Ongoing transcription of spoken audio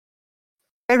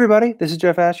Hey everybody, this is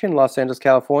Jeff Ashkin in Los Angeles,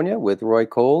 California, with Roy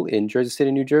Cole in Jersey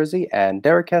City, New Jersey, and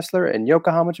Derek Kessler in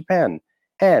Yokohama, Japan.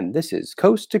 And this is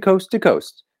Coast to Coast to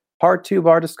Coast, part 2 of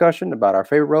our discussion about our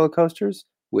favorite roller coasters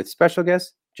with special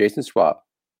guest Jason Schwab.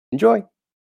 Enjoy!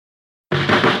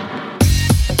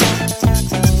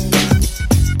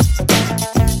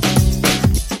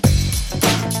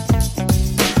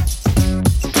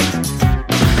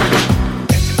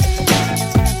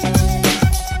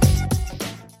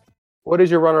 What is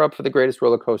your runner-up for the greatest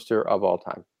roller coaster of all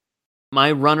time?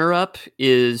 My runner-up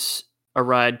is a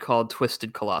ride called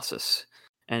Twisted Colossus,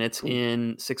 and it's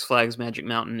in Six Flags Magic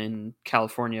Mountain in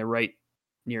California, right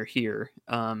near here.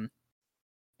 And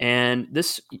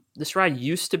this ride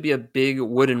used to be a big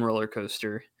wooden roller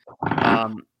coaster,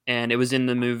 and it was in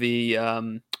the movie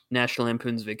National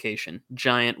Lampoon's Vacation,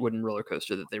 giant wooden roller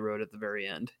coaster that they rode at the very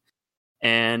end.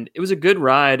 And it was a good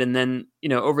ride, and then,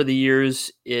 over the years,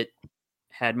 it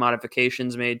had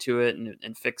modifications made to it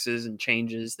and fixes and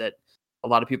changes that a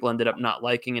lot of people ended up not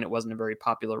liking, and it wasn't a very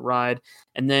popular ride.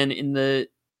 And then in the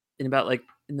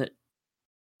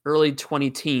early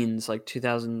 2010s, like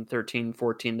 2013,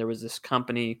 14, there was this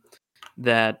company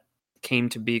that came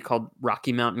to be called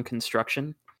Rocky Mountain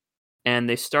Construction, and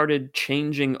they started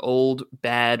changing old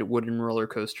bad wooden roller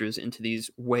coasters into these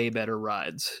way better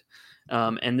rides.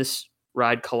 And this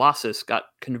ride Colossus got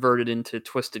converted into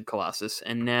Twisted Colossus,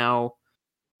 and now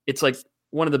it's like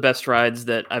one of the best rides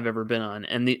that I've ever been on.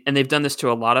 And they've done this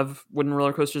to a lot of wooden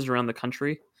roller coasters around the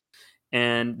country.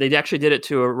 And they actually did it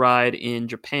to a ride in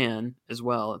Japan as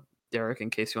well, Derek,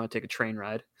 in case you want to take a train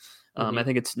ride. I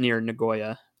think it's near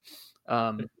Nagoya.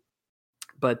 But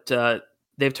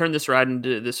they've turned this ride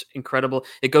into this incredible...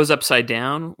 It goes upside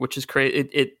down, which is crazy.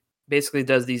 It basically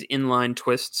does these inline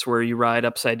twists where you ride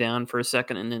upside down for a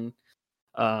second and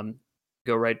then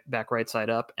go right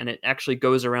side up, and it actually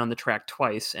goes around the track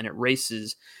twice, and it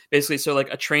races basically. So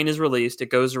like a train is released, it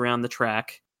goes around the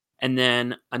track, and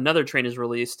then another train is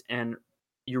released, and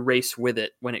you race with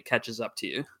it when it catches up to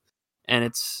you, and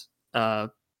it's a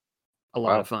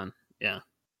lot of fun. Yeah,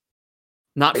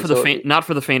 not for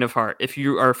the faint of heart. If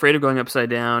you are afraid of going upside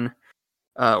down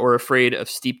or afraid of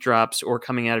steep drops or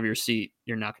coming out of your seat,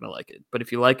 you're not going to like it. But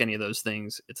if you like any of those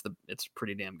things, it's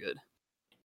pretty damn good.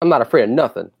 I'm not afraid of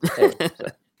nothing. Anyway,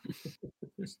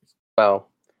 well,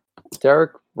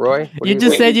 Derek, Roy, you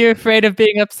just said you're afraid of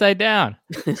being upside down.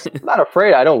 I'm not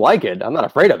afraid. I don't like it. I'm not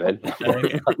afraid of it.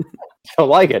 I don't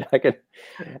like it.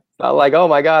 Not like, oh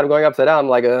my God, I'm going upside down. I'm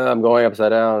like, I'm going upside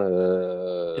down.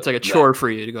 It's like a chore for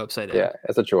you to go upside down. Yeah,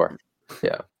 it's a chore.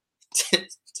 Yeah.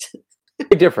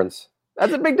 Big difference.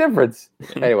 That's a big difference.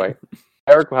 Anyway,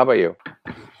 Eric, how about you?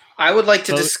 I would like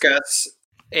to discuss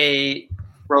a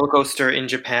roller coaster in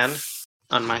Japan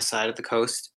on my side of the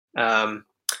coast,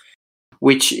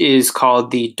 which is called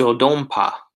the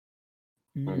Dodonpa.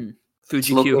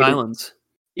 Fuji-Q Highlands.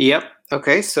 Yep.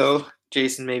 Okay, so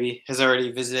Jason maybe has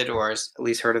already visited or has at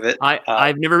least heard of it.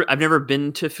 I've never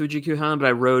been to Fuji-Q Highland, but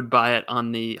I rode by it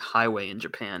on the highway in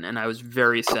Japan, and I was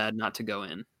very sad not to go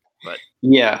in. But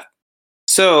yeah.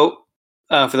 So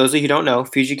for those of you who don't know,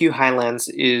 Fuji-Q Highlands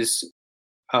is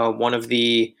one of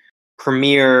the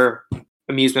premier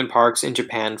amusement parks in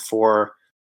Japan for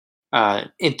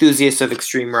enthusiasts of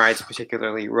extreme rides,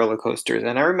 particularly roller coasters.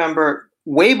 And I remember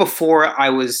way before I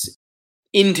was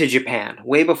into Japan,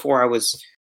 way before I was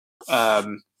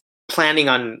planning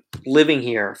on living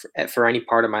here for any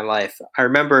part of my life, I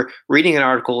remember reading an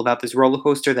article about this roller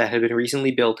coaster that had been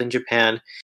recently built in Japan.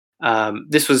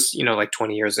 This was, like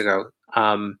 20 years ago,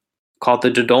 called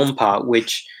the Dodonpa,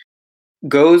 which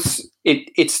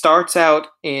it starts out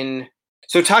in...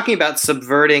 So talking about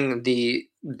subverting the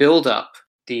build-up,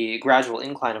 the gradual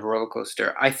incline of a roller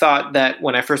coaster, I thought that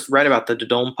when I first read about the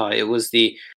Dodonpa, it was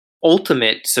the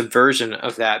ultimate subversion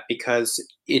of that, because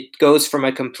it goes from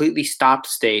a completely stopped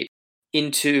state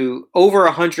into over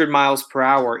 100 miles per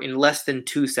hour in less than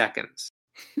 2 seconds.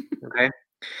 Okay?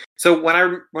 So when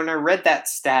I read that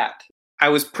stat, I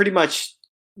was pretty much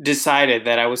decided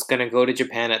that I was going to go to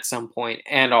Japan at some point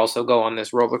and also go on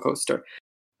this roller coaster.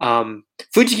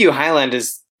 Fuji-Q Highland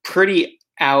is pretty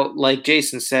out, like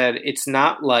Jason said. It's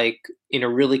not like in a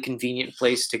really convenient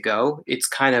place to go. It's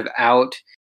kind of out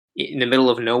in the middle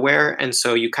of nowhere, and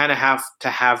so you kind of have to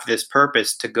have this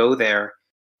purpose to go there,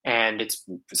 and it's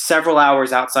several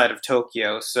hours outside of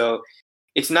Tokyo, so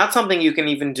it's not something you can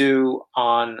even do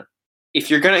on...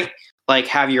 If you're gonna like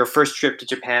have your first trip to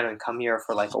Japan and come here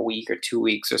for like a week or 2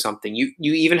 weeks or something, you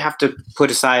even have to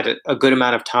put aside a good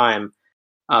amount of time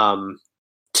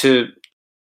to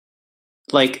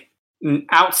like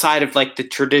outside of like the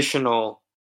traditional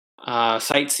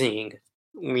sightseeing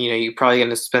you're probably going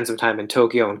to spend some time in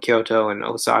Tokyo and Kyoto and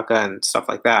Osaka and stuff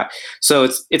like that. So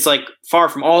it's like far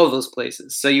from all of those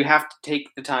places. So you have to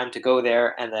take the time to go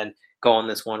there and then go on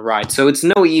this one ride. So it's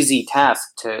no easy task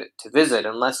to visit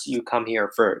unless you come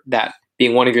here for that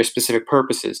being one of your specific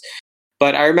purposes.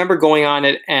 But I remember going on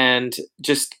it, and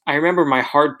I remember my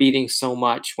heart beating so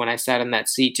much when I sat in that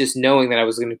seat, just knowing that I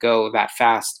was going to go that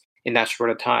fast in that short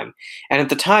of time. And at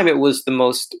the time, it was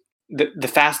the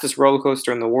fastest roller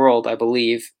coaster in the world, I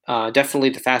believe. Definitely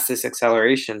the fastest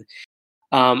acceleration.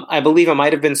 I believe it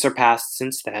might have been surpassed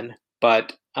since then,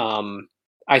 but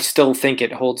I still think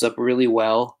it holds up really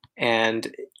well,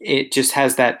 and it just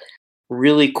has that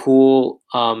really cool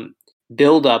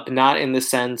build up, not in the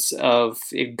sense of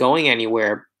it going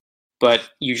anywhere, but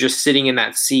you're just sitting in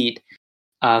that seat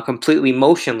completely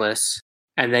motionless,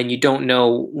 and then you don't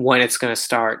know when it's going to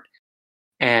start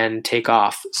and take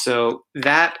off. So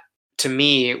that, to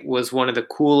me, was one of the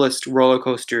coolest roller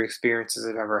coaster experiences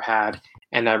I've ever had,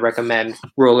 and I recommend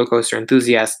roller coaster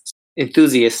enthusiasts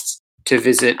to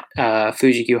visit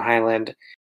Fuji-Q Highland.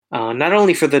 Not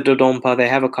only for the Dodonpa, they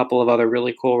have a couple of other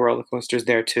really cool roller coasters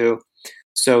there too.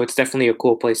 So it's definitely a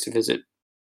cool place to visit.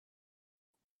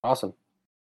 Awesome.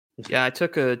 Yeah, I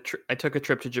took a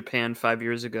trip to Japan 5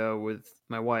 years ago with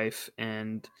my wife,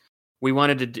 and we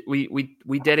wanted to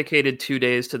we dedicated 2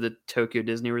 days to the Tokyo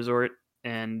Disney Resort,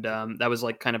 and that was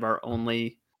like kind of our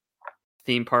only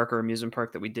theme park or amusement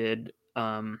park that we did.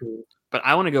 But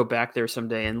I want to go back there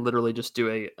someday and literally just do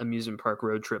a amusement park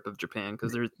road trip of Japan,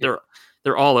 because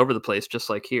they're all over the place, just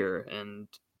like here, and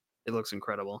it looks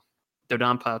incredible.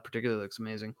 Dodonpa particularly looks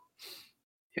amazing.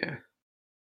 Yeah.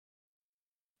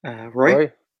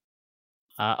 Roy?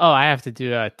 I have to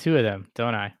do 2 of them,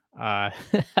 don't I? I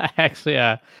actually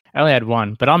I only had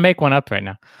one, but I'll make one up right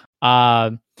now.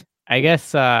 I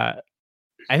guess I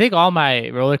think all my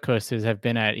roller coasters have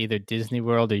been at either Disney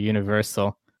World or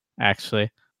Universal, actually.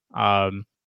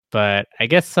 But I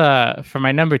guess for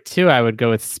my number 2, I would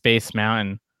go with Space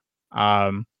Mountain.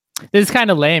 This is kind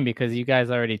of lame because you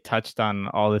guys already touched on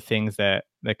all the things that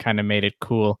kind of made it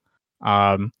cool.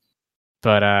 But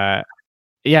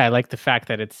yeah, I like the fact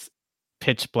that it's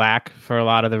pitch black for a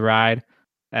lot of the ride,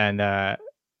 and yeah,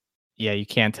 you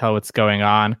can't tell what's going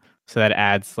on, so that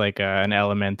adds like an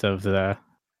element of the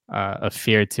of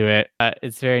fear to it.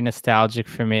 It's very nostalgic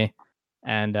for me,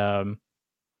 and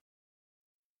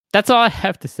that's all I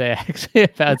have to say actually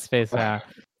about Space Mountain.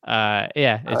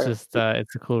 Yeah, it's just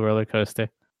it's a cool roller coaster.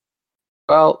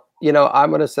 Well, I'm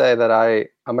going to say that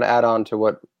I'm going to add on to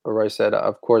what Roy said.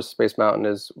 Of course, Space Mountain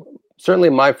is certainly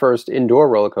my first indoor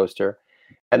roller coaster,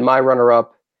 and my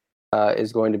runner-up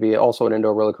is going to be also an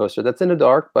indoor roller coaster that's in the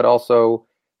dark, but also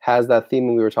has that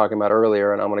theme we were talking about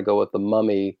earlier. And I'm going to go with The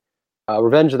Mummy,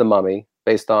 Revenge of the Mummy,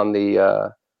 based on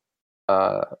the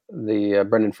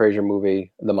Brendan Fraser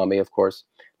movie, The Mummy, of course,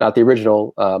 not the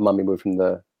original Mummy movie from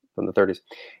the 30s.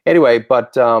 Anyway,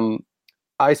 but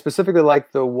I specifically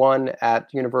like the one at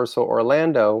Universal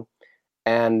Orlando,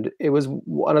 and it was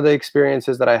one of the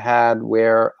experiences that I had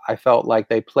where I felt like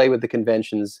they play with the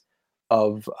conventions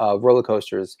of roller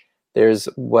coasters. There's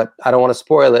what, I don't want to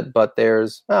spoil it, but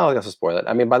there's, well, I guess I'll spoil it.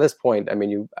 I mean, by this point, I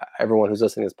mean, everyone who's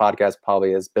listening to this podcast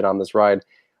probably has been on this ride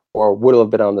or would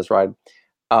have been on this ride.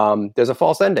 There's a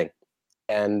false ending.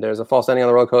 And there's a false ending on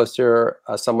the roller coaster.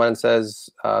 Someone says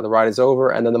the ride is over,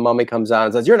 and then the mummy comes out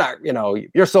and says, "You're not,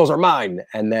 your souls are mine."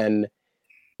 And then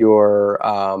your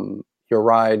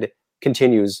ride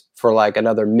continues for like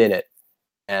another minute.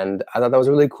 And I thought that was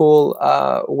a really cool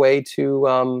way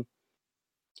to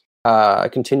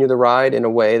continue the ride in a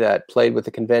way that played with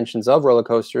the conventions of roller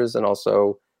coasters, and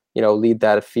also, lead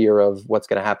that fear of what's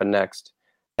going to happen next.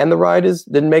 And the ride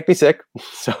didn't make me sick,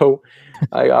 so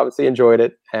I obviously enjoyed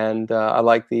it, and I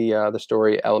like the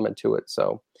story element to it.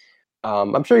 So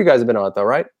I'm sure you guys have been on it, though,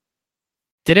 right?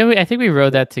 Didn't we? I think we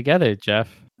rode that together, Jeff.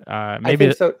 Maybe I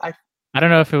think so. I don't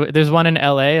know if there's one in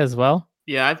LA as well.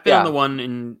 Yeah, I've been on the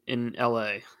one in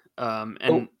LA,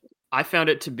 and I found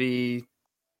it to be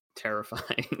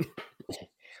terrifying.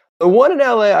 The one in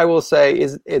LA, I will say,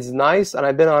 is nice, and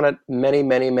I've been on it many,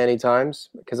 many, many times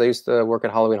because I used to work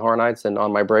at Halloween Horror Nights, and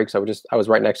on my breaks, I was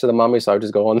right next to the mummy, so I would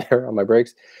just go on there on my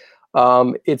breaks.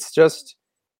 It's just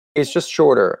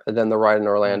shorter than the ride in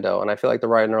Orlando, and I feel like the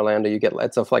ride in Orlando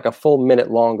it's like a full minute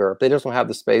longer. They just don't have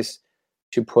the space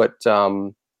to put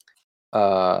the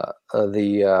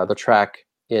track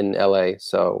in LA,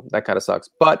 so that kind of sucks.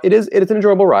 But it's an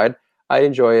enjoyable ride. I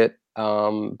enjoy it,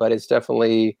 but it's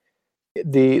definitely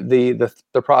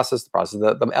the process,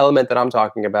 the element that I'm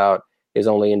talking about is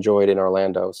only enjoyed in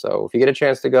Orlando. So if you get a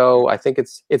chance to go, I think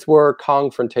it's where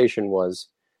Confrontation was.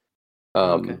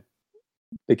 Okay.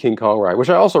 the King Kong ride, which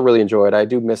I also really enjoyed. I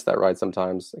do miss that ride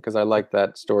sometimes because I like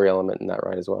that story element in that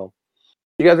ride as well.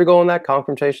 You guys are going on that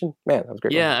Confrontation? Man, that was a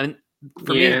great. Yeah, ride. and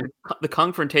for me, the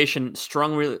Confrontation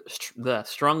strongly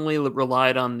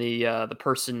relied on the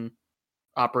person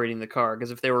operating the car,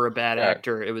 because if they were a bad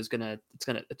actor, it's kind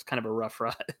of a rough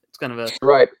ride. It's kind of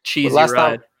a cheesy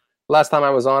ride. Last time I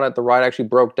was on it, the ride actually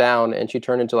broke down, and she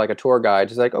turned into like a tour guide.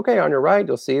 She's like, "Okay, on your right,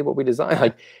 you'll see what we designed."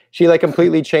 Like she like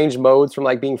completely changed modes from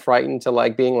like being frightened to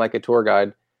like being like a tour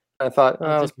guide. And I thought,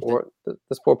 oh,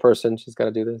 this poor person, she's got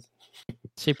to do this.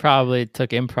 She probably took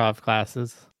improv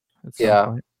classes. At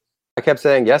some point. I kept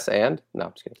saying yes and no.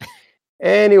 I'm just kidding.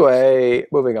 Anyway,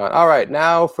 moving on. All right,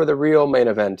 now for the real main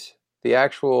event. The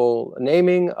actual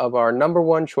naming of our number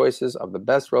one choices of the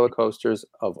best roller coasters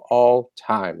of all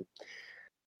time.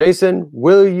 Jason,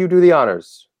 will you do the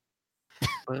honors?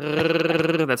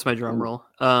 That's my drum roll.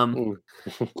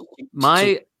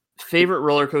 My favorite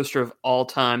roller coaster of all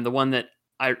time, the one that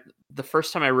the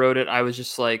first time I rode it, I was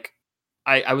just like,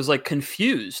 I was like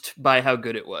confused by how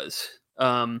good it was.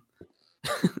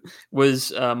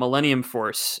 Was Millennium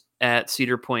Force at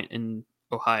Cedar Point in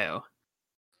Ohio.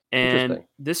 And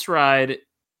this ride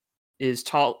is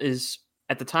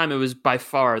at the time, it was by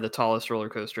far the tallest roller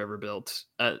coaster ever built.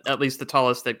 At least the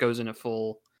tallest that goes in a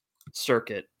full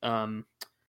circuit.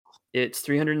 It's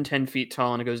 310 feet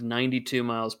tall and it goes 92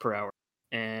 miles per hour.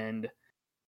 And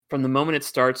from the moment it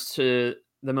starts to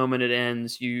the moment it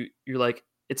ends, you're like,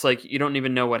 it's like you don't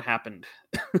even know what happened.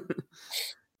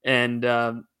 And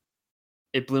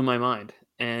it blew my mind.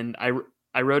 And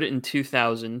I rode it in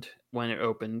 2000 when it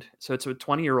opened. So it's a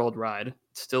 20-year-old ride.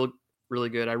 It's still really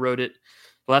good. The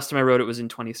last time I rode it was in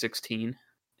 2016,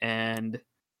 and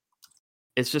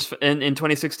it's just in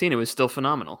 2016 it was still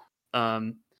phenomenal.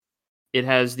 It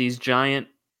has these giant,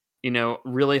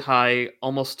 really high,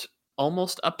 almost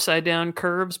upside down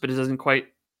curves, but it doesn't quite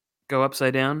go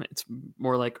upside down. It's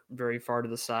more like very far to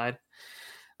the side.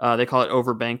 They call it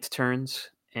overbanked turns,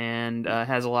 and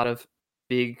has a lot of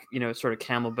big, sort of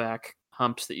camelback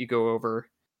humps that you go over,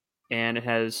 and it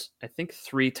has, I think,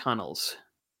 3 tunnels.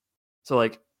 So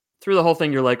like through the whole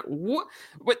thing, you're like, what?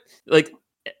 Like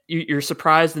you're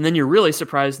surprised, and then you're really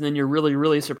surprised, and then you're really,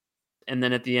 really surprised, and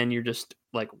then at the end, you're just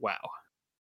like, wow.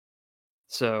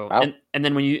 So and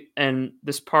then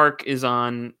this park is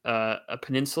on a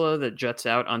peninsula that juts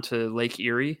out onto Lake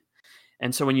Erie,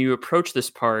 and so when you approach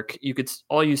this park,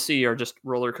 all you see are just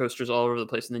roller coasters all over the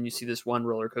place, and then you see this one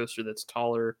roller coaster that's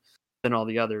taller than all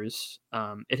the others.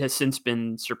 It has since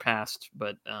been surpassed,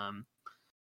 but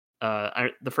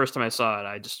the first time I saw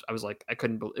it, I was like, I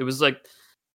couldn't believe it. Was like,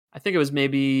 I think it was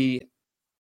maybe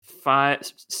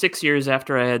 5-6 years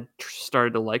after I had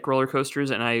started to like roller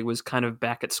coasters, and I was kind of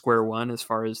back at square one as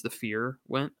far as the fear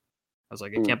went. I was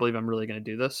like, I can't believe I'm really going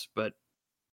to do this, but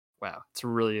wow, it's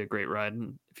really a great ride.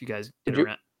 And if you guys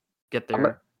get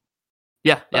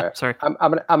there, sorry. I'm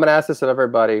gonna ask this of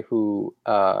everybody who's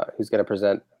gonna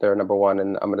present their number one,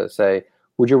 and I'm gonna say,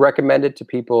 would you recommend it to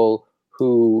people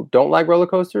who don't like roller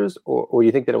coasters, or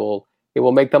you think that it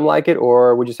will make them like it,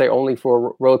 or would you say only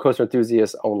for roller coaster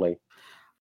enthusiasts only?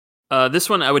 This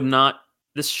one I would not.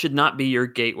 This should not be your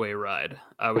gateway ride.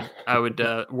 I would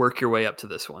work your way up to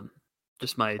this one.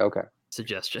 Just my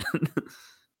suggestion.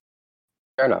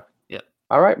 Fair enough. Yeah.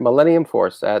 All right, Millennium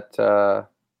Force at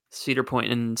Cedar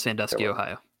Point in Sandusky,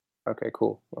 Ohio. Okay,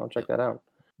 cool. I'll check that out.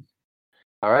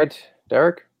 All right,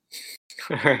 Derek.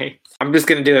 All right, I'm just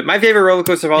gonna do it. My favorite roller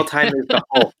coaster of all time is the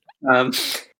Hulk.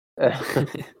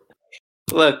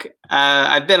 Look,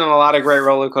 I've been on a lot of great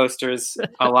roller coasters,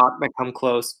 a lot that come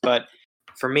close, but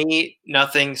for me,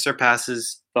 nothing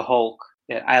surpasses the Hulk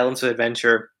at Islands of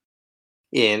Adventure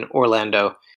in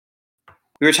Orlando.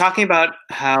 We were talking about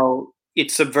how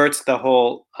it subverts the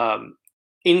whole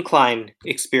incline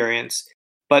experience,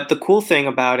 but the cool thing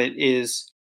about it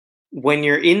is when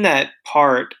you're in that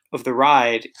part of the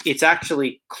ride, it's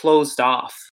actually closed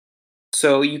off.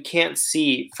 So you can't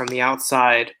see from the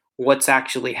outside what's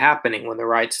actually happening when the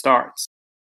ride starts.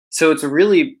 So it's a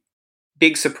really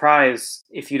big surprise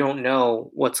if you don't know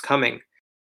what's coming.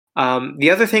 The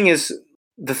other thing is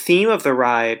the theme of the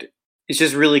ride is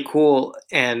just really cool.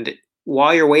 And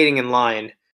while you're waiting in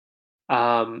line,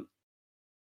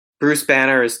 Bruce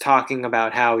Banner is talking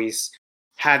about how he's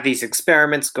had these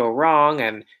experiments go wrong,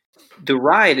 and the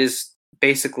ride is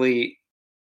basically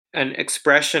an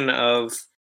expression of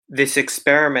this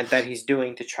experiment that he's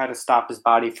doing to try to stop his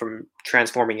body from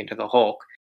transforming into the Hulk.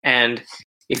 And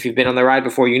if you've been on the ride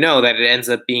before, you know that it ends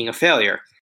up being a failure.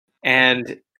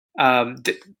 And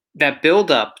that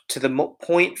build up to the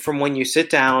point from when you sit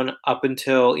down up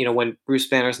until, when Bruce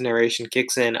Banner's narration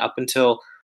kicks in, up until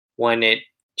when it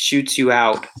shoots you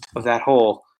out of that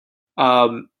hole.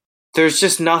 There's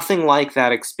just nothing like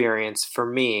that experience for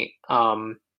me.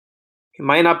 It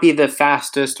might not be the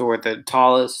fastest or the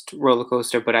tallest roller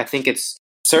coaster, but I think it's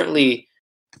certainly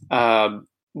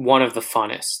one of the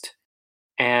funnest.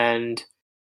 And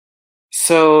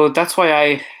so that's why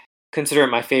I consider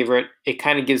it my favorite. It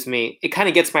kind of gets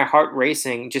my heart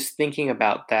racing just thinking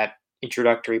about that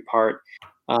introductory part,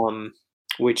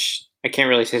 which I can't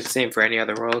really say the same for any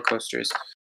other roller coasters.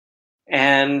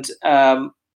 And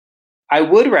I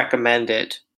would recommend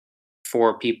it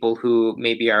for people who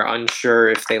maybe are unsure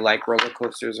if they like roller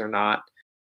coasters or not.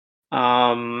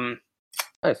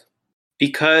 Nice.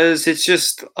 Because it's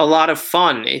just a lot of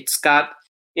fun. It's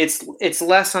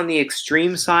less on the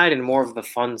extreme side and more of the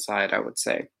fun side, I would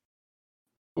say.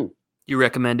 You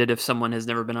recommend it if someone has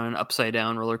never been on an upside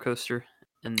down roller coaster?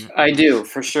 And I do,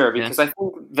 for sure, because I think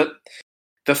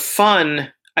the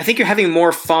fun, I think you're having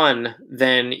more fun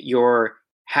than you're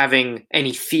having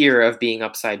any fear of being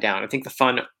upside down. I think the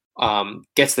fun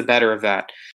gets the better of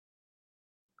that.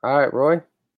 All right, Roy.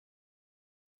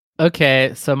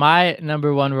 Okay, so my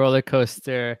number one roller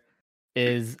coaster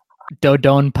is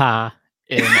Dodonpa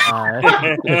in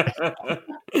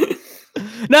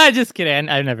No, just kidding.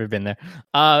 I've never been there.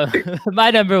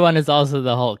 My number one is also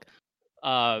the Hulk.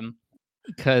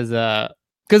 Because one,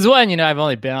 I've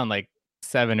only been on like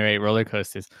 7 or 8 roller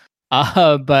coasters.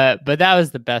 But that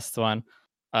was the best one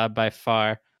by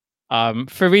far.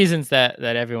 For reasons that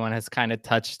everyone has kind of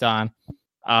touched on.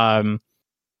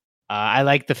 I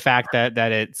like the fact that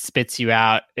it spits you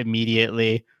out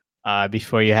immediately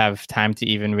before you have time to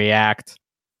even react.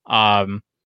 I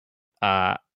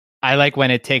like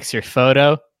when it takes your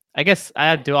photo. I guess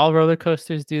do all roller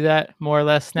coasters do that more or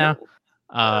less now?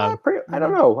 I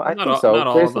don't know. I think so. Not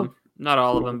all of them. Not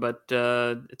all of them, but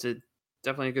it's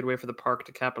definitely a good way for the park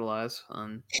to capitalize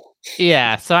on.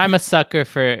 Yeah, so I'm a sucker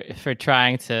for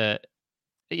trying to,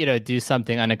 do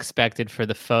something unexpected for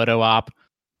the photo op,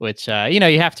 which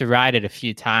you have to ride it a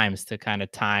few times to kind of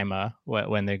time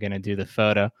when they're gonna do the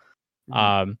photo.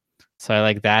 Mm-hmm. So I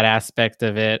like that aspect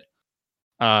of it.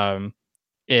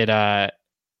 It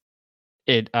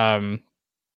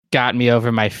got me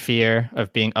over my fear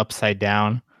of being upside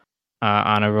down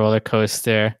on a roller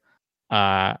coaster.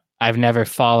 I've never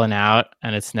fallen out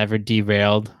and it's never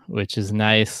derailed, which is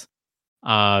nice.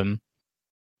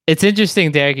 It's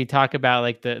interesting, Derek, you talk about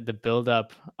like the build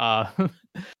up,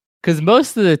 because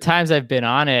most of the times I've been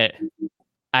on it,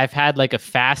 I've had like a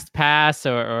fast pass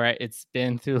or it's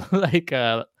been through like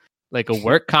a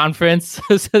work conference,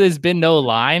 so there's been no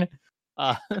line.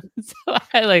 So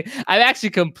I'm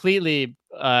actually completely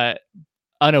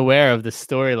unaware of the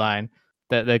storyline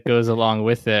that goes along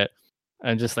with it.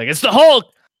 I'm just like, it's the Hulk,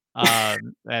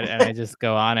 and I just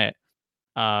go on it.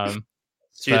 So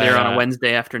you're there on a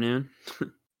Wednesday afternoon?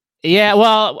 Yeah,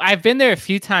 well, I've been there a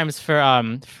few times for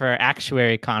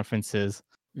actuary conferences,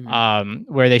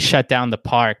 where they shut down the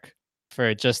park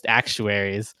for just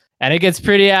actuaries, and it gets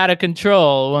pretty out of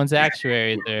control once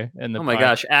actuaries are in the park. Oh my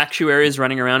gosh, actuaries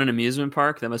running around an amusement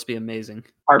park? That must be amazing.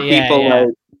 Are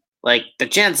people like the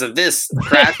chance of this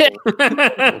crashing?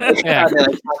 Yeah. Are they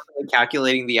constantly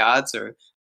calculating the odds, or?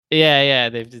 Yeah,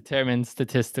 they've determined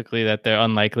statistically that they're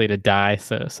unlikely to die,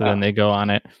 so then they go on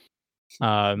it.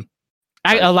 A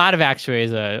lot of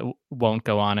actuaries won't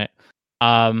go on it.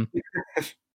 But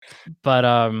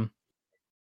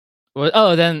then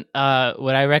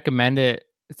would I recommend it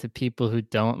to people who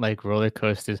don't like roller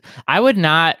coasters? I would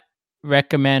not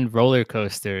recommend roller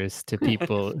coasters to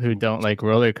people who don't like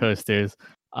roller coasters.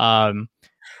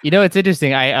 It's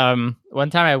interesting. I one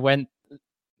time I went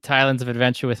to Islands of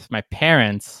Adventure with my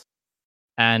parents,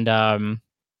 and my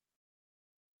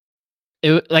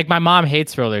mom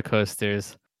hates roller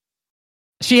coasters.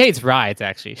 She hates rides,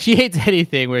 actually. She hates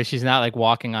anything where she's not like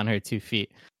walking on her 2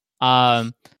 feet.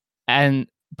 But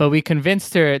we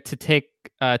convinced her to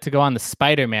go on the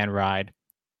Spider-Man ride,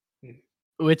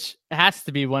 which has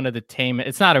to be one of the tame.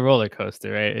 It's not a roller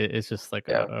coaster, right? It's just like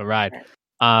a ride.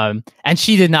 And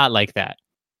she did not like that.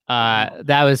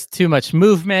 That was too much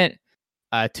movement,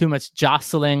 too much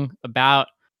jostling about.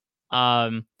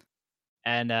 We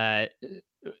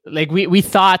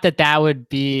thought that would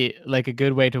be like a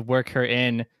good way to work her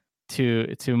in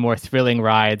to more thrilling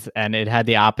rides, and it had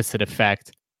the opposite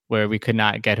effect where we could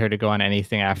not get her to go on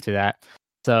anything after that.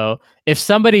 So if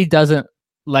somebody doesn't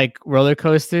like roller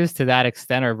coasters to that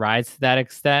extent or rides to that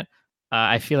extent,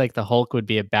 I feel like the Hulk would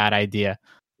be a bad idea.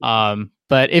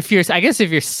 But if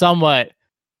you're somewhat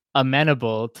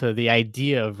amenable to the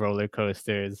idea of roller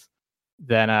coasters,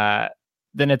 then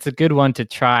it's a good one to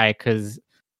try, because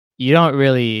you don't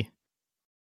really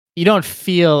you don't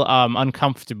feel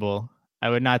uncomfortable. I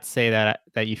would not say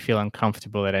that you feel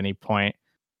uncomfortable at any point.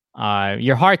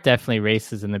 Your heart definitely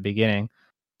races in the beginning,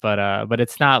 but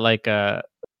it's not like a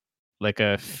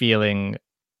feeling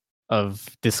of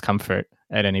discomfort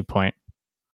at any point.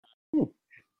 Well,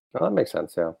 that makes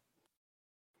sense. Yeah.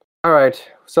 All right.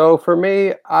 So for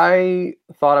me, I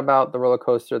thought about the roller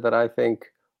coaster that I think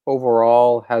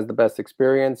overall has the best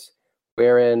experience,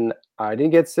 wherein I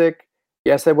didn't get sick.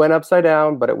 Yes, I went upside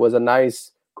down, but it was a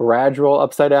nice gradual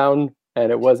upside down,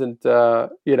 and it wasn't,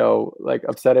 like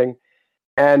upsetting.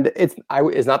 And it's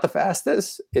not the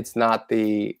fastest, it's not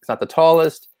the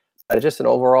tallest, but it's just an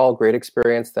overall great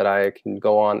experience that I can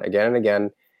go on again and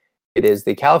again. It is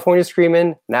the California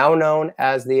Screamin', now known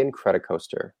as the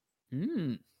Incredicoaster.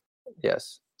 Mm.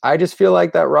 Yes. I just feel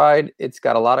like that ride, it's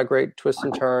got a lot of great twists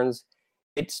and turns.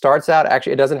 It starts out,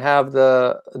 actually, it doesn't have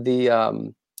the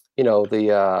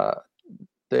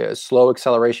slow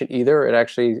acceleration either. It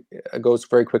actually goes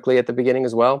very quickly at the beginning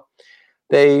as well.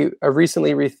 They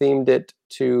recently rethemed it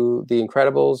to The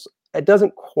Incredibles. It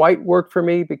doesn't quite work for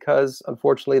me because,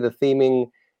 unfortunately, the theming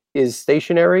is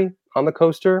stationary on the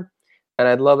coaster, and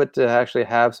I'd love it to actually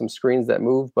have some screens that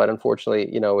move. But unfortunately,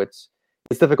 it's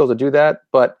difficult to do that.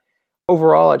 But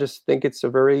overall, I just think it's a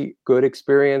very good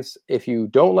experience. If you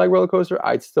don't like roller coaster,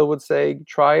 I still would say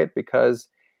try it because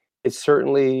it's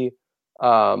certainly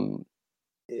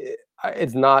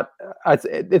it's not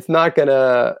it's not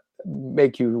gonna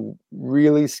make you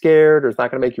really scared, or it's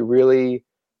not gonna make you really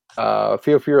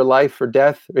fear for your life or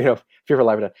death. Fear for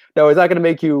life or death. No, it's not gonna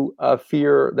make you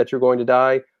fear that you're going to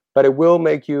die, but it will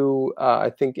make you, I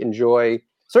think, enjoy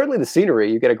certainly the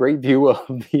scenery. You get a great view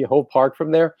of the whole park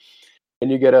from there, and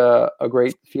you get a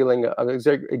great feeling of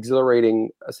exhilarating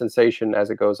sensation as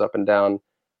it goes up and down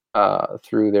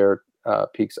through their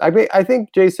peaks. I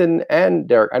think Jason and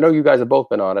Derek, I know you guys have both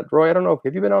been on it. Roy, I don't know,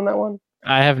 have you been on that one?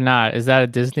 I have not. Is that a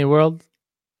Disney World?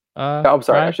 No, I'm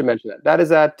sorry, ride? I should mention that. That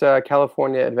is at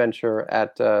California Adventure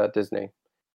at Disney.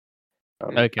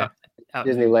 Okay. Out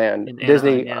Disneyland. in Anaheim,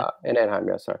 Disney yeah. In Anaheim,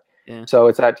 yes, sorry. Yeah. So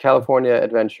it's at California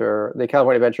Adventure, the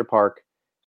California Adventure Park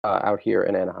out here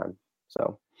in Anaheim.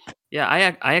 So Yeah,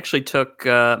 I actually took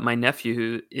my nephew,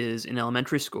 who is in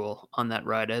elementary school, on that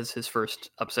ride as his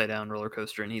first upside down roller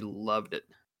coaster, and he loved it.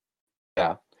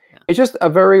 yeah. It's just a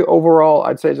very overall,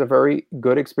 I'd say it's a very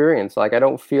good experience. Like, I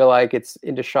don't feel like it's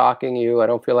into shocking you. I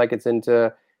don't feel like it's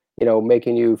into,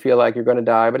 making you feel like you're going to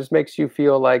die, but it just makes you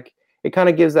feel like it kind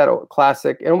of gives that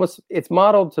classic, and almost it's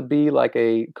modeled to be like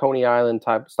a Coney Island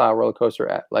type style roller coaster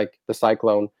at like the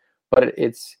Cyclone, but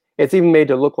it's even made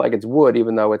to look like it's wood,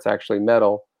 even though it's actually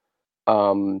metal.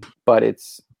 But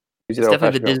it's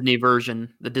definitely the Disney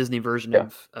version. The Disney version Yeah.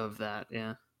 of that.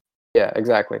 Yeah. Yeah,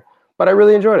 exactly. But I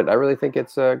really enjoyed it. I really think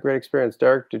it's a great experience.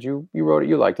 Derek, you wrote it?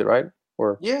 You liked it, right?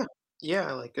 Or Yeah,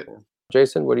 I like it.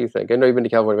 Jason, what do you think? I know you've been to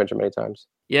California Adventure many times.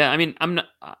 Yeah, I mean, I'm not.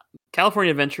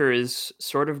 California Adventure is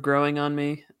sort of growing on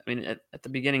me. I mean, at the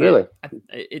beginning, Really?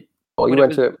 Well, you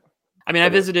went to. I mean, I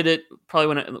visited it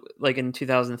probably like in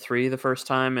 2003 the first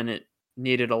time, and it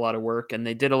needed a lot of work, and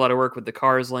they did a lot of work with the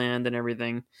Cars Land and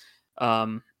everything.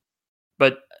 But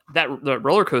the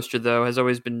roller coaster though has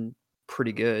always been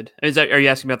pretty good. Are you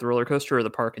asking about the roller coaster or the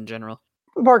park in general?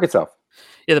 The park itself.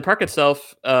 Yeah, the park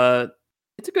itself.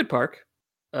 It's a good park.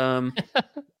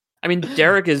 I mean,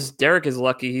 Derek is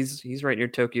lucky. He's right near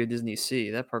Tokyo Disney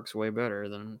Sea. That park's way better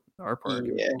than our park.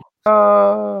 Yeah.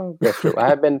 That's true.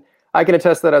 I can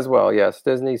attest that as well. Yes,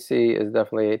 Disney Sea is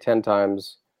definitely 10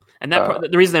 times. And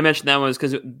that the reason I mentioned that was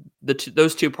because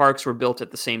those two parks were built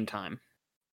at the same time.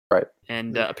 Right.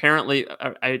 And apparently,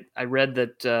 I read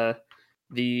that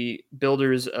the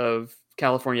builders of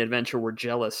California Adventure were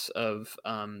jealous of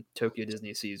Tokyo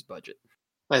Disney Sea's budget.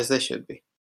 As they should be.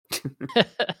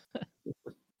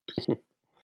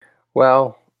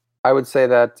 Well, I would say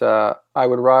that I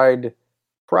would ride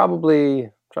probably,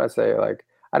 I'm trying to say, like,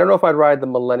 I don't know if I'd ride the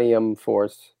Millennium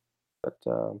Force, but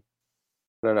I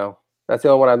don't know. That's the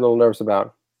only one I'm a little nervous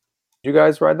about. Did you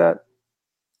guys ride that?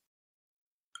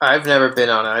 I've never been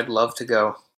on it. I'd love to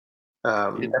go.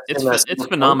 It's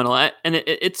phenomenal, and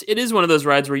it is one of those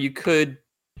rides where you could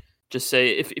just say,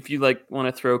 if you like want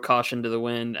to throw caution to the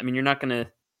wind. I mean, you're not gonna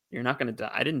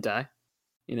die. I didn't die.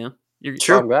 You're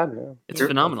True. I'm glad. Yeah. It's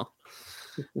phenomenal.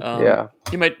 Yeah.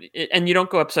 You might, and you don't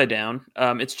go upside down.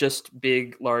 It's just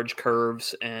big, large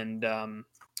curves and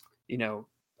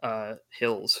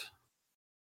hills.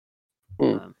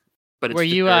 But it's Were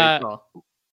you very tall.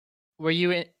 Were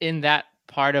you in that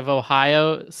part of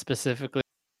Ohio specifically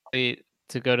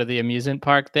to go to the amusement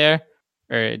park there,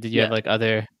 or did you have like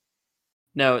other?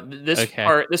 No,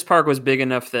 this park was big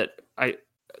enough that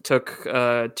took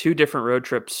 2 different road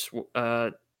trips.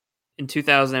 In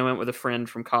 2000, I went with a friend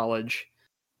from college,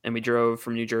 and we drove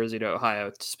from New Jersey to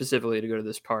Ohio specifically to go to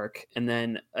this park. And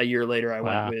then a year later, I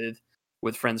went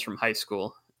with friends from high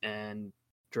school and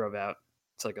drove out.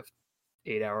 It's like a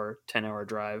 8-hour, 10-hour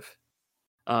drive.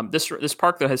 This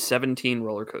park though has 17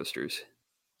 roller coasters,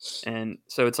 and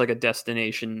so it's like a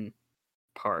destination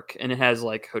park, and it has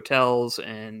like hotels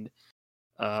and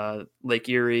Lake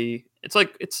Erie. It's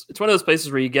like it's one of those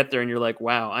places where you get there and you're like,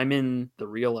 wow, I'm in the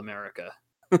real America.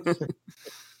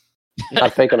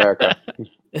 Not fake America.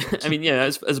 I mean, yeah,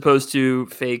 as opposed to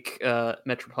fake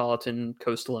metropolitan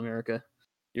coastal America,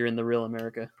 you're in the real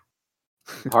America.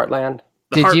 Heartland.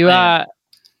 Did you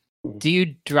do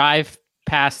you drive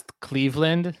past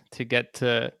Cleveland to get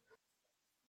to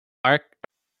Park?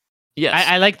 Yes.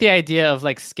 I like the idea of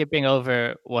like skipping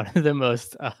over one of the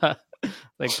most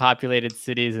like populated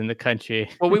cities in the country.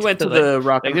 Well, we went to the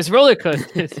rock. Like this roller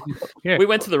coaster. We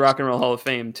went to the Rock and Roll Hall of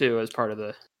Fame too as part of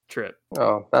the trip.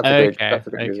 Oh, that's a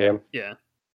good museum. Yeah.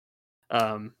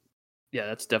 Yeah,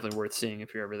 that's definitely worth seeing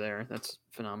if you're ever there. That's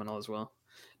phenomenal as well.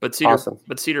 But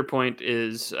Cedar Point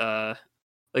is like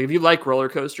if you like roller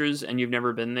coasters and you've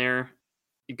never been there,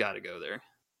 you got to go there.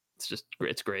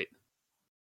 It's great.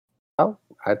 Oh,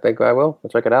 I think I will. I'll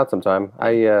check it out sometime.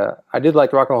 I did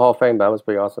like the Rock and Roll Hall of Fame. That was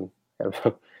pretty awesome.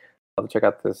 I'll check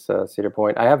out this Cedar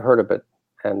Point. I have heard of it,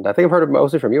 and I think I've heard it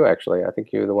mostly from you, actually. I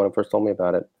think you're the one who first told me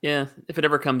about it. Yeah, if it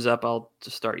ever comes up, I'll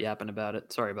just start yapping about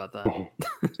it. Sorry about that.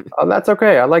 Oh, that's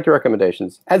okay. I like your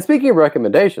recommendations. And speaking of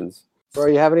recommendations, do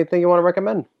you have anything you want to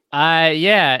recommend?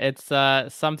 Yeah, it's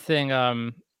something. I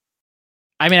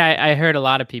mean, I heard a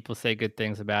lot of people say good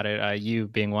things about it. You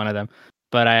being one of them.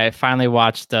 But I finally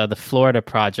watched the Florida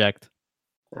Project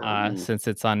since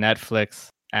it's on Netflix,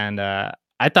 and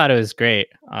I thought it was great.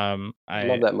 I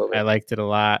love that movie. I liked it a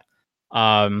lot.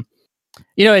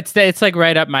 You know, it's like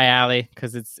right up my alley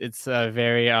because it's a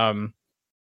very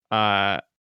I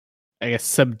guess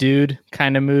subdued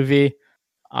kind of movie.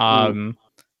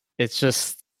 It's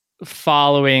just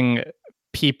following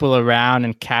people around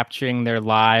and capturing their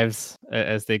lives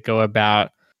as they go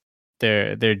about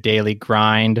their daily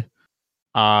grind.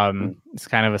 It's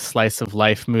kind of a slice of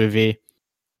life movie,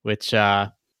 which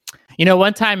you know,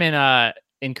 one time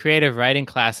in creative writing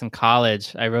class in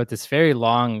college, I wrote this very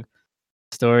long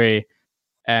story,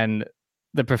 and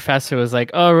the professor was like,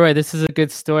 "Oh, Roy, this is a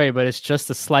good story, but it's just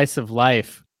a slice of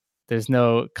life. There's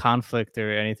no conflict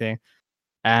or anything."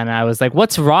 And I was like,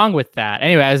 "What's wrong with that?"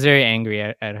 Anyway, I was very angry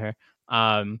at her.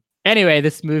 Anyway,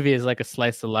 this movie is like a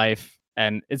slice of life,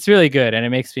 and it's really good, and it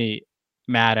makes me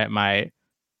mad at my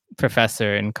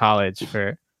professor in college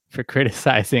for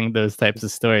criticizing those types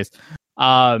of stories.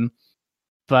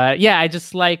 But yeah, I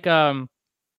just like I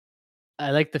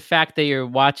like the fact that you're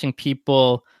watching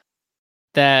people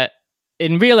that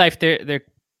in real life they're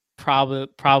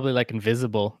probably like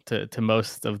invisible to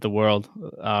most of the world.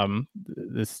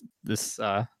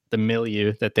 The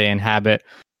milieu that they inhabit.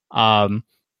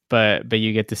 But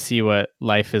you get to see what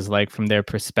life is like from their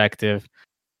perspective,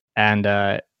 and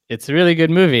it's a really good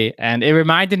movie. And it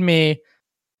reminded me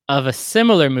of a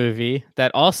similar movie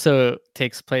that also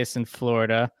takes place in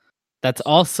Florida. That's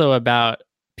also about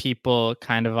people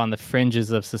kind of on the fringes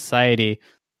of society,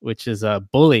 which is a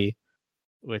Bully,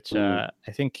 which I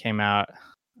think came out,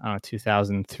 I don't know,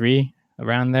 2003,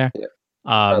 around there.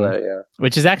 Yeah.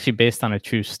 Which is actually based on a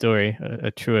true story,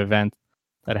 a true event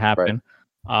that happened.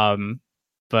 Right.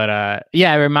 But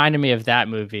yeah, it reminded me of that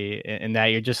movie in that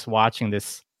you're just watching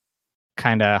this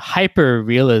kind of hyper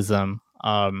realism.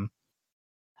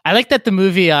 I like that the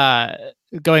movie,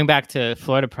 going back to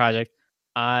Florida Project,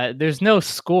 there's no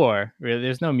score, really.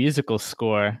 There's no musical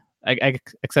score,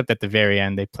 except at the very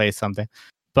end they play something.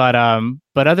 But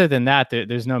other than that,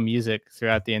 there's no music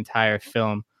throughout the entire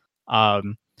film.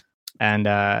 And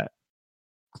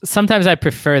sometimes I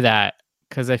prefer that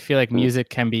because I feel like music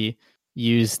can be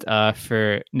used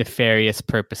for nefarious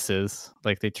purposes.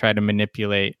 Like they try to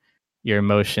manipulate your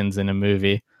emotions in a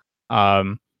movie.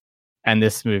 And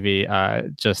this movie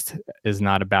just is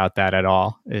not about that at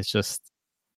all. It's just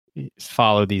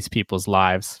follow these people's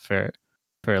lives for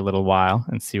a little while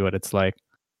and see what it's like.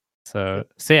 So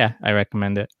yeah, I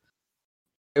recommend it.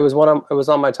 It was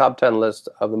on my top 10 list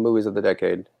of the movies of the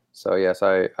decade. So yes,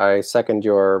 I second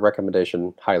your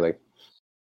recommendation highly.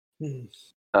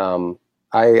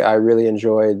 I really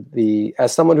enjoyed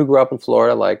as someone who grew up in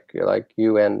Florida, like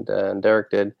you and Derek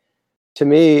did. To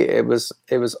me, it was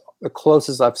the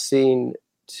closest I've seen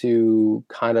to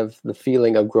kind of the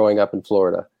feeling of growing up in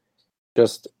Florida. And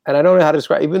I don't know how to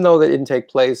describe, even though that didn't take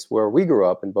place where we grew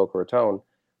up in Boca Raton,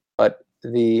 but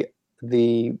the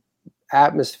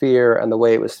atmosphere and the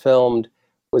way it was filmed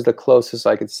was the closest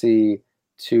I could see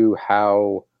to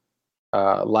how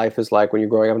life is like when you're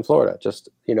growing up in Florida. Just,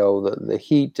 the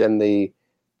heat and the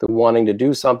wanting to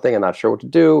do something and not sure what to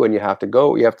do, and you have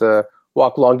to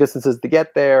walk long distances to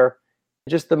get there.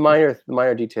 Just the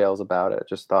minor details about it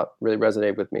just thought really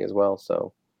resonated with me as well.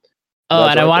 So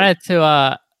and I wanted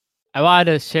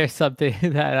to share something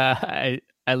that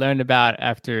I learned about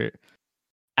after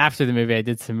the movie. I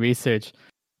did some research,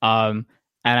 and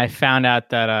I found out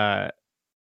that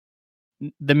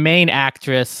the main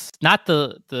actress, not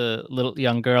the little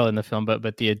young girl in the film,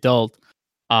 but the adult,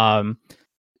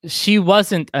 she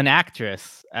wasn't an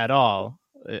actress at all.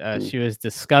 She was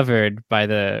discovered by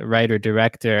the writer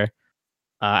director,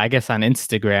 I guess on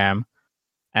Instagram,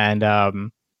 and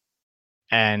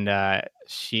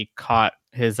she caught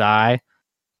his eye,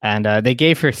 and they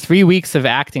gave her 3 weeks of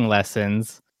acting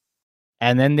lessons,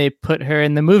 and then they put her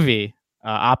in the movie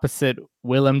opposite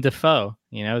Willem Dafoe,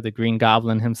 the Green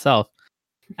Goblin himself,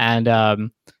 and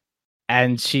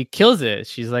she kills it.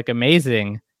 She's like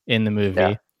amazing in the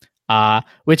movie,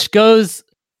 which goes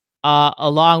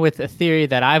along with a theory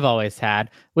that I've always had,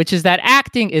 which is that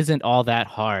acting isn't all that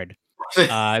hard.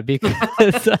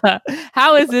 Because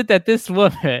how is it that this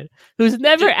woman, who's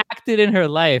never acted in her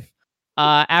life,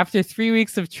 after 3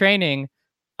 weeks of training,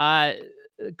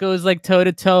 goes like toe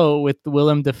to toe with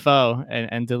Willem Dafoe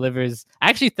and delivers? I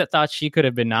actually thought she could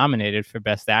have been nominated for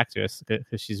Best Actress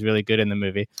because she's really good in the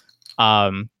movie.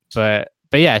 But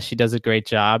yeah, she does a great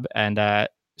job, and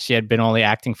she had been only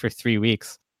acting for 3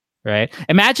 weeks. Right?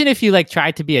 Imagine if you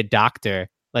tried to be a doctor,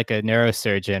 like a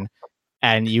neurosurgeon,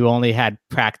 and you only had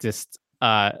practiced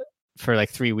for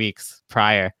 3 weeks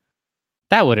prior.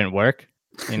 That wouldn't work,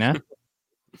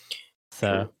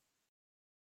 So.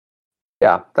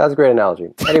 Yeah, that's a great analogy.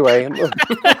 Anyway, I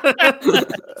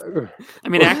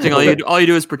mean, acting all you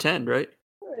do is pretend, right?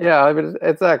 Yeah, I mean,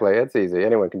 exactly. It's easy.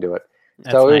 Anyone can do it.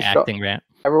 That's my acting rant.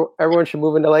 Everyone should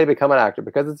move into LA, become an actor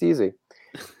because it's easy.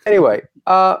 Anyway,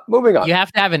 moving on. You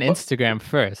have to have an Instagram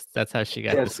first. That's how she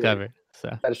got discovered.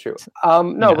 So that is true.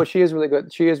 But she is really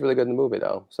good. She is really good in the movie,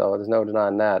 though. So there's no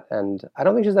denying that. And I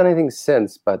don't think she's done anything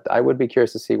since, but I would be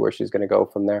curious to see where she's going to go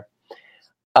from there.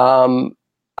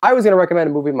 I was going to recommend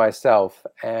a movie myself,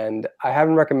 and I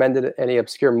haven't recommended any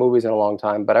obscure movies in a long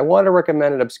time, but I wanted to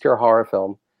recommend an obscure horror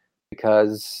film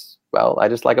because, well, I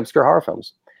just like obscure horror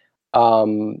films.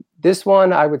 This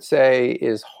one, I would say,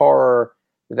 is horror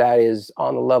that is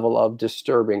on the level of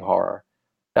disturbing horror.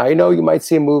 Now, you might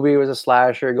see a movie with a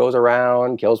slasher, goes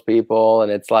around, kills people,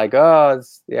 and it's like, oh,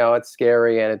 it's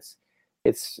scary, and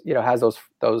it's has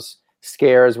those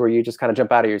scares where you just kind of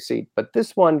jump out of your seat. But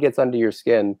this one gets under your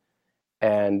skin,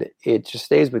 and it just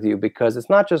stays with you because it's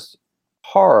not just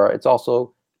horror; it's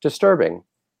also disturbing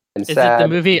and sad. Is it the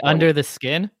movie Under the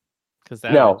Skin?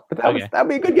 No, but that'd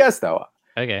be a good guess, though.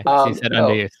 Okay, she said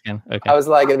Under Your Skin. Okay, I was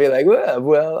gonna be like,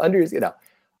 well, Under Your Skin. No.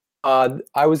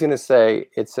 I was gonna say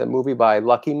it's a movie by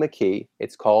Lucky McKee.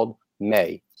 It's called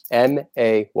May,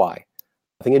 M-A-Y.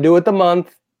 Nothing to do with the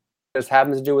month. It just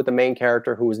happens to do with the main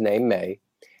character who is named May,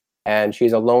 and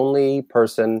she's a lonely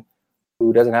person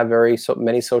who doesn't have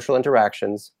many social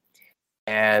interactions,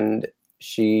 and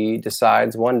she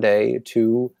decides one day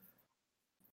to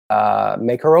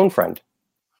make her own friend.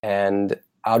 And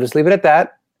I'll just leave it at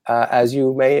that. As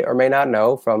you may or may not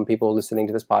know from people listening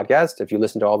to this podcast, if you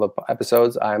listen to all the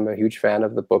episodes, I'm a huge fan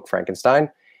of the book Frankenstein.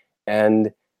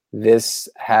 And this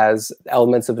has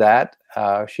elements of that.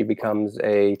 She becomes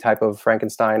a type of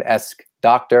Frankenstein-esque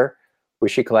doctor where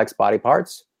she collects body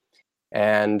parts.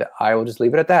 And I will just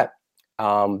leave it at that.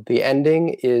 The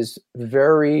ending is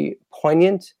very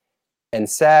poignant and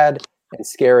sad and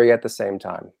scary at the same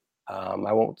time.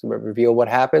 I won't reveal what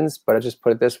happens, but I'll just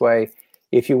put it this way.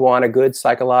 If you want a good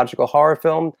psychological horror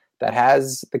film that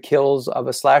has the kills of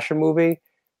a slasher movie,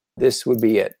 this would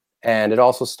be it. And it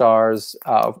also stars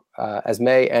as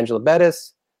May Angela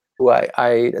Bettis, who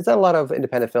it's not a lot of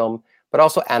independent film, but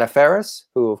also Anna Faris,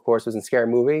 who of course was in Scary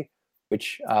Movie,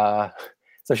 which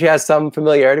so she has some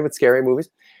familiarity with scary movies.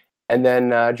 And then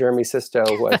Jeremy Sisto,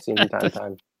 who I've seen from time to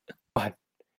time. But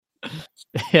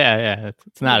yeah,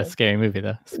 it's not a scary movie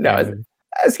though.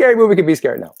 A scary movie could be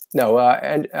scary. No.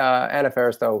 And Anna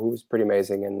Faris, though, who's pretty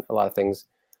amazing in a lot of things,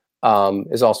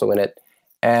 is also in it.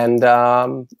 And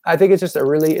I think it's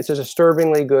a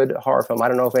disturbingly good horror film. I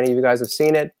don't know if any of you guys have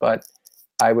seen it, but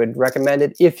I would recommend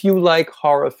it if you like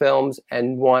horror films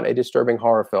and want a disturbing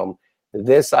horror film.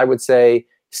 This, I would say,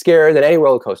 scarier than any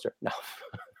roller coaster. No,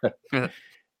 no,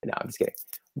 I'm just kidding.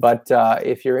 But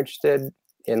if you're interested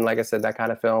in, like I said, that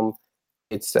kind of film,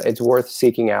 it's worth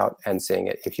seeking out and seeing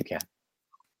it if you can.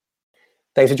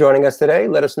 Thanks for joining us today.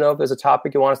 Let us know if there's a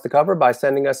topic you want us to cover by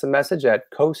sending us a message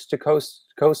at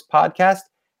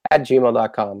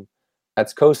coast2coastpodcast@gmail.com.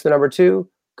 That's coast the number 2,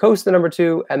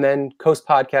 and then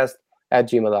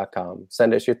coastpodcast@gmail.com.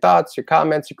 Send us your thoughts, your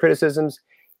comments, your criticisms.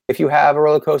 If you have a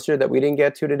roller coaster that we didn't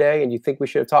get to today and you think we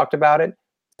should have talked about it,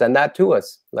 send that to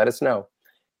us. Let us know.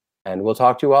 And we'll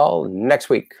talk to you all next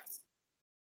week.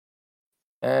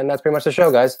 And that's pretty much the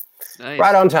show, guys. Nice.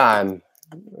 Right on time.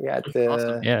 We got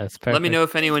Awesome. Yeah, it's perfect. Let me know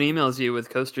if anyone emails you with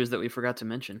coasters that we forgot to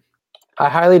mention. I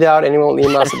highly doubt anyone will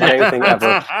email us about anything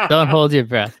ever. Don't hold your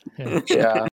breath.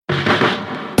 Yeah.